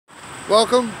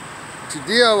Welcome to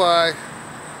DIY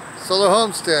Solar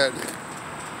Homestead.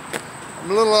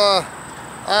 I'm a little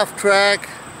off track.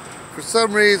 For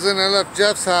some reason I left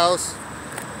Jeff's house.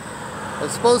 I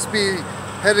was supposed to be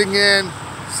heading in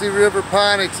to see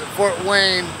Riverponics at Fort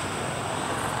Wayne.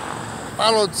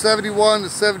 Followed 71 to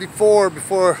 74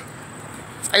 before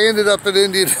I ended up in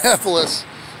Indianapolis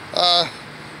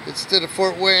instead of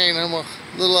Fort Wayne. I'm a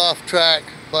little off track,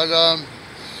 but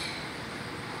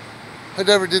I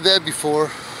never did that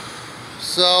before,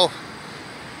 so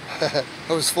I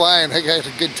was flying. I got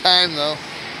a good time though,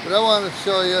 but I want to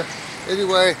show you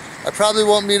anyway. I probably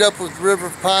won't meet up with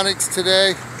Riverponics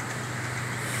today.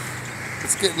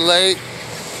 It's getting late,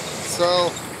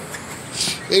 so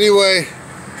anyway,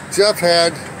 Jeff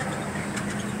had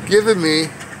given me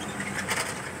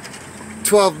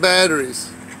 12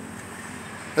 batteries.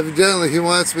 Evidently he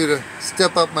wants me to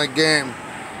step up my game,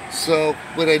 so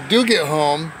when I do get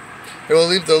home, I will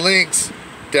leave the links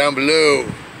down below.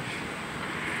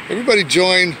 Everybody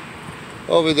join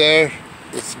over there.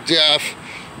 It's Jeff.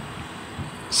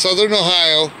 Southern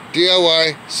Ohio,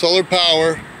 DIY Solar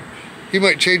Power. He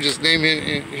might change his name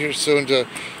in here soon.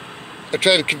 I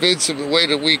try to convince him to wait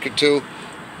a week or two.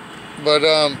 But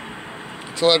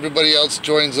until everybody else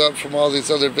joins up from all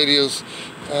these other videos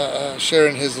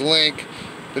sharing his link.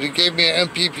 But he gave me an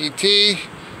MPPT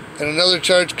and another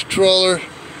charge controller.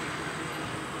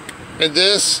 And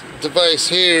this device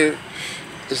here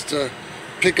is to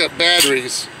pick up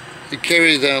batteries and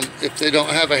carry them if they don't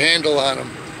have a handle on them.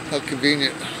 How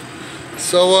convenient.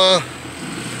 So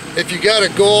if you got a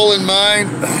goal in mind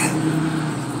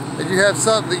and you have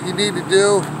something that you need to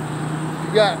do,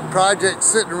 you got projects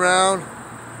sitting around,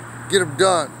 get them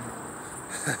done.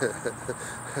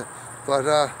 But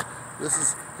this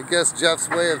is, I guess, Jeff's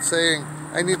way of saying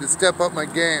I need to step up my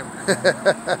game.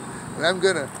 And I'm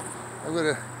gonna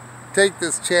take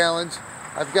this challenge.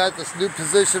 I've got this new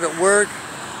position at work.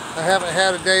 I haven't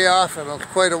had a day off in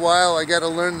quite a while. I got to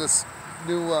learn this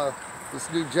new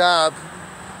job.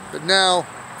 But now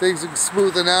things are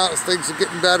smoothing out as things are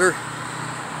getting better.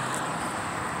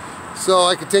 So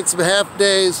I can take some half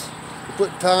days to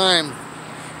put time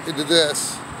into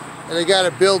this. And I got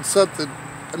to build something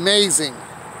amazing.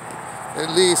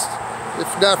 At least,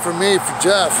 if not for me, for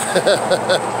Jeff.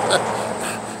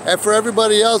 And for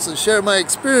everybody else, and share my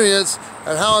experience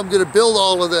on how I'm going to build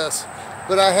all of this.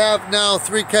 But I have now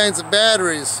 3 kinds of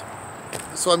batteries,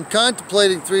 so I'm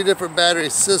contemplating 3 different battery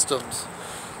systems.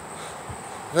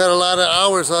 I've had a lot of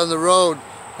hours on the road.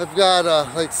 I've got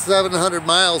like 700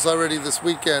 miles already this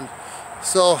weekend.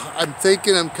 So I'm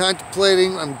thinking, I'm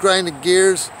contemplating, I'm grinding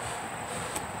gears,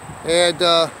 and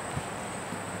I'm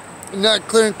not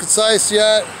clear and concise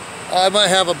yet. I might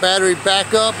have a battery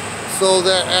backup, so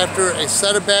that after a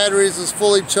set of batteries is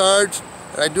fully charged,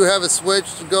 and I do have a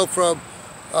switch to go from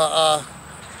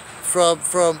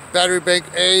battery bank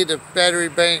A to battery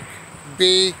bank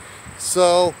B,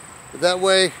 so that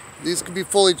way these can be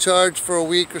fully charged for a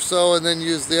week or so and then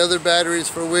use the other batteries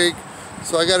for a week.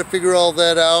 So I got to figure all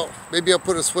that out. Maybe I'll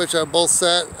put a switch on both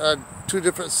 2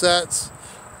 different sets.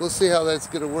 We'll see how that's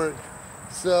going to work.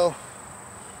 So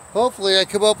hopefully I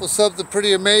come up with something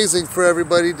pretty amazing for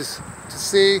everybody to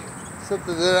see.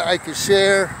 Something that I can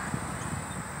share,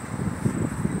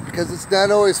 because it's not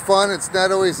always fun, it's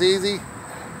not always easy,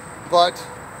 but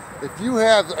if you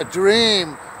have a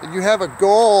dream and you have a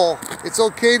goal, it's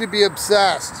okay to be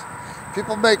obsessed.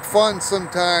 People make fun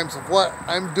sometimes of what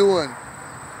I'm doing,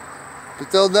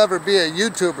 but they'll never be a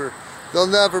YouTuber, they'll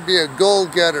never be a goal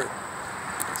getter.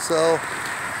 So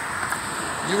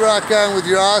you rock on with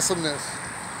your awesomeness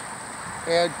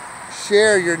and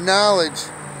share your knowledge.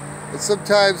 And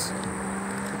sometimes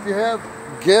if you have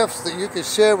gifts that you can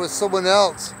share with someone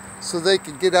else so they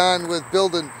can get on with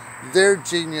building their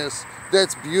genius,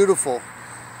 that's beautiful.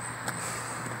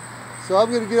 So I'm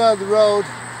going to get on the road.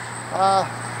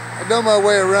 I know my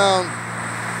way around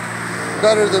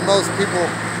better than most people.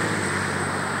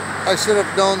 I should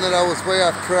have known that I was way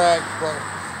off track, but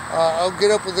I'll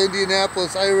get up with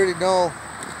Indianapolis. I already know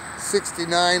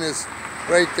 69 is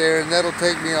right there, and that'll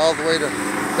take me all the way to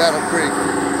Battle Creek.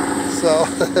 So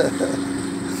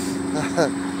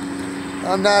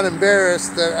I'm not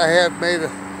embarrassed that I have made a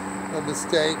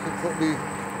mistake. It put me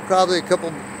probably a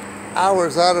couple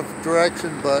hours out of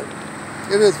direction, but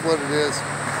it is what it is.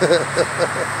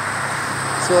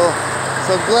 So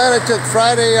I'm glad I took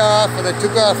Friday off, and I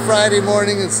took off Friday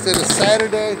morning instead of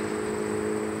Saturday.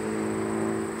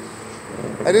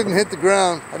 I didn't hit the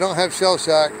ground. I don't have shell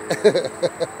shock.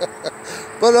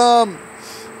 But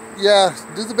yeah,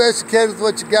 do the best you can with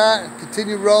what you got, and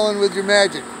continue rolling with your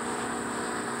magic.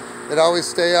 And always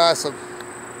stay awesome.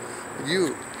 And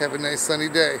you Have a nice sunny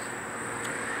day.